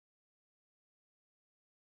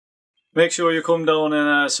Make sure you come down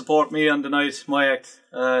and support me on the night, my act.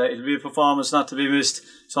 It'll be a performance not to be missed,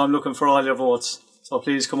 so I'm looking for all your votes. So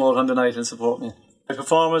please come out on the night and support me. My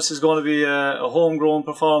performance is going to be a homegrown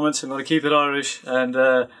performance. I'm going to keep it Irish, and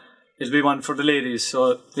it'll be one for the ladies.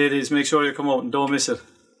 So ladies, make sure you come out and don't miss it.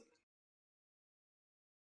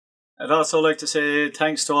 I'd also like to say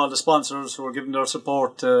thanks to all the sponsors who are giving their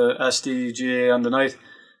support to Asdee GA on the night,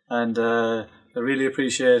 and I really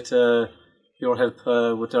appreciate your help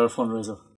with their fundraiser.